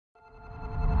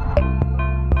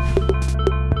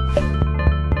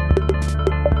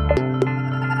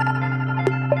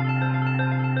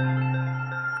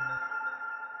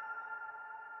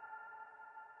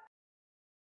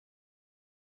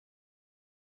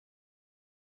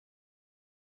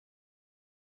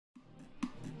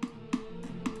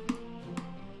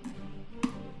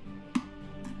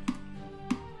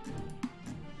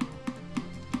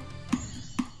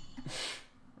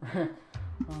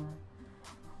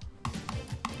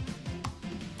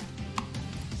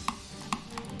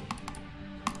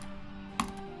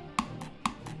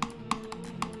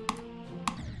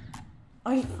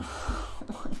Oh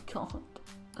my god.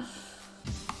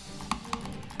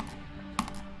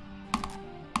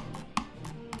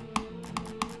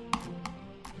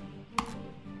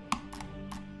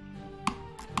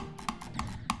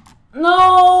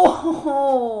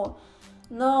 No!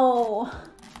 No!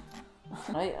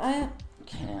 I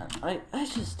can't. I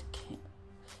just can't.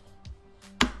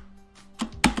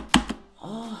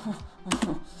 Oh.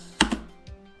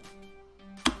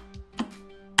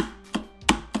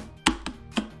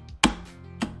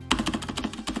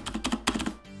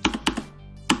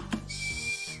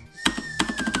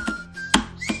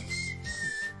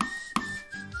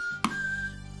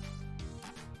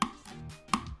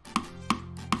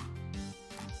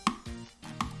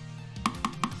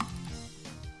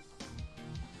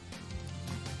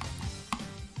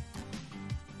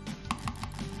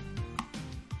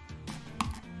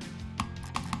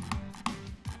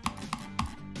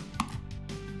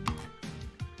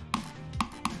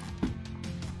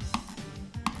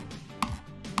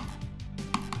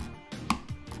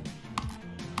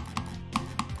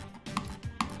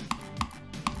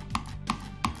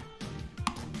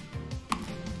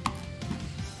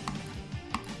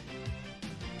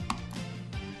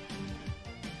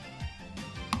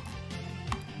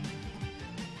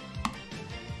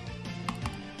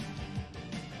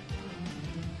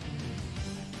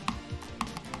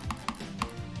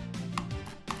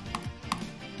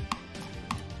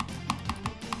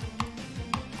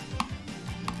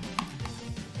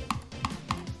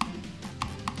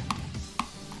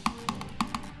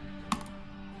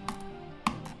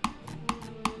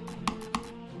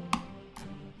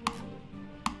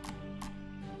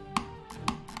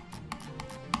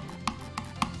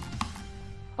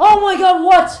 Oh my god,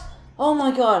 what? Oh my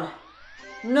god.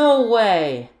 No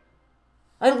way.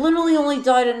 I literally only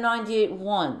died at 98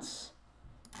 once.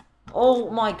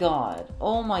 Oh my god.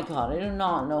 Oh my god. I do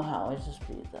not know how I just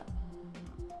beat that.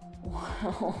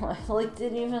 Wow. I like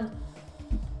didn't even... It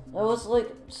was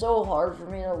like so hard for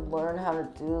me to learn how to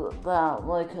do that.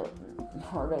 Like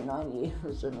hard at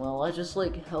 98%. Well, I just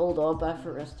like held up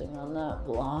after resting on that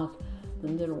block.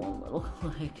 Then did one little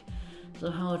click.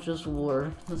 Somehow it just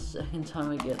worked the second time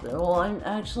I get there. Well, I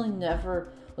actually never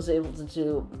was able to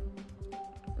do...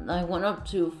 I went up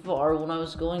too far when I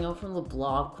was going up from the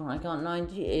block when I got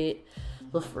 98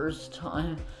 the first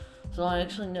time. So I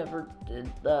actually never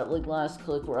did that like last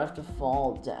click where I have to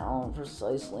fall down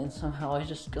precisely, and somehow I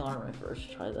just got it my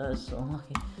first try. That is so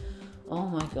lucky. Oh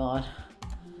my god.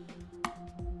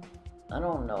 I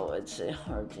don't know, I'd say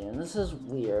hard, dude. This is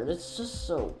weird. It's just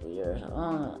so weird.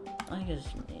 I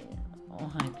guess me. Oh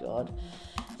my god.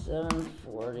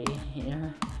 740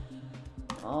 here.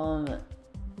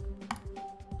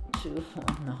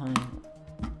 249.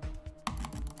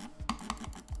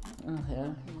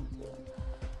 Okay.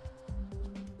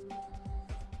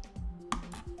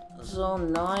 So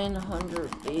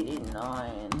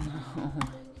 989. Oh my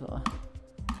god.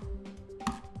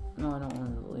 No, I don't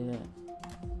want to delete it.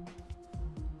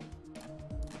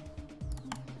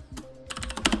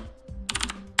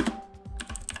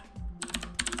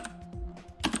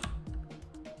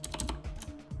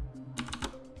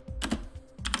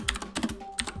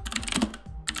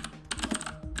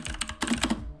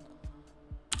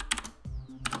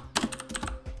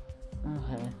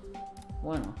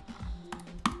 Bueno.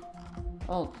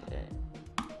 Okay.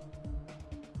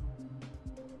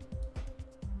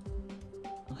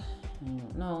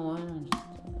 No, why don't I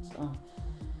just do this?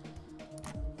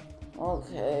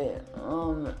 Okay.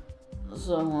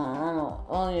 So,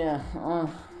 oh yeah.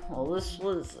 Well, this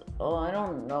was. Oh, I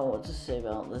don't know what to say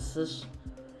about this. This.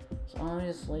 So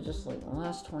obviously, just like the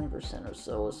last 20% or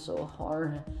so was so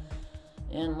hard,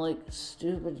 and like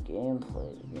stupid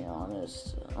gameplay, to be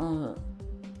honest.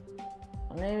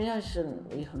 Maybe I shouldn't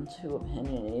become too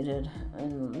opinionated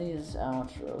in these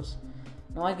outros.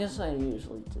 No, I guess I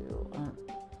usually do.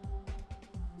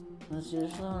 That's usually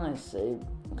when I say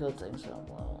good things out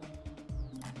loud.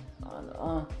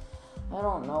 I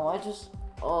don't know, I just,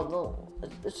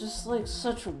 it's just like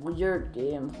such weird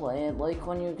gameplay. Like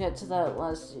when you get to that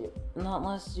last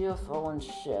UFO and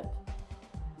ship.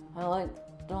 I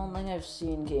don't think I've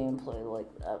seen gameplay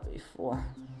like that before.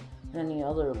 Any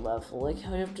other level, like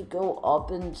how you have to go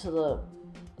up into the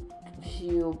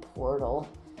Q portal,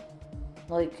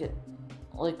 and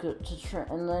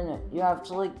then you have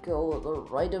to like go the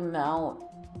right amount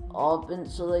up, and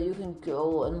so that you can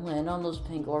go and land on those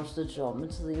pink orbs to jump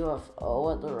into the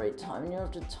UFO at the right time. And you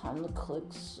have to time the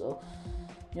clicks, so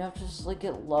you have to just like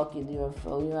get lucky. The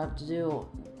UFO, you have to do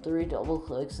 3 double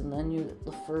clicks, and then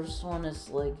the first one is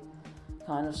like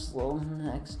kind of slow, the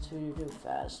next two you do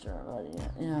faster, but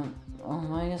yeah,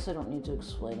 I guess I don't need to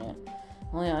explain it.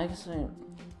 Well, yeah, I guess I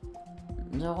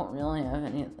don't really have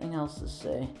anything else to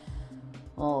say.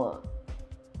 Well,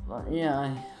 but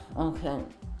yeah, okay.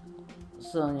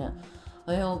 So yeah,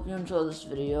 I hope you enjoyed this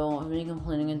video of me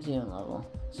completing a demon level.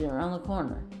 See you around the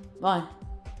corner. Bye.